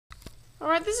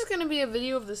Alright, this is going to be a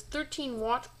video of this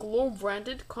 13-watt glow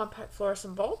branded compact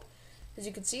fluorescent bulb. As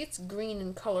you can see, it's green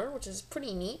in color, which is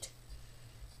pretty neat.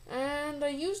 And I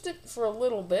used it for a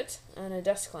little bit and a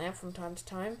desk lamp from time to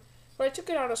time, but I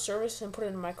took it out of service and put it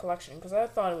in my collection because I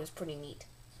thought it was pretty neat.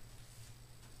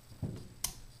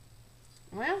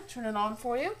 Well, turn it on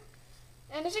for you.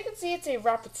 And as you can see, it's a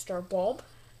rapid start bulb,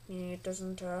 meaning it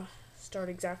doesn't start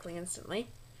exactly instantly.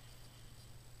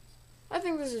 I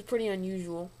think this is pretty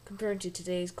unusual compared to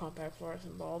today's compact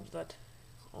fluorescent bulbs that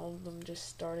all of them just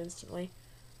start instantly.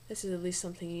 This is at least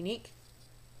something unique.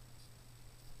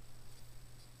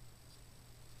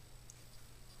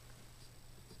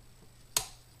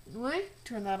 Anyway,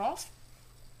 turn that off.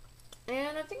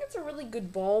 And I think it's a really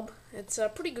good bulb. It's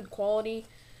pretty good quality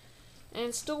and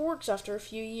it still works after a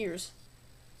few years.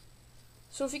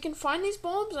 So if you can find these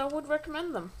bulbs, I would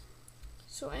recommend them.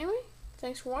 So anyway,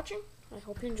 thanks for watching. I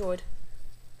hope you enjoyed.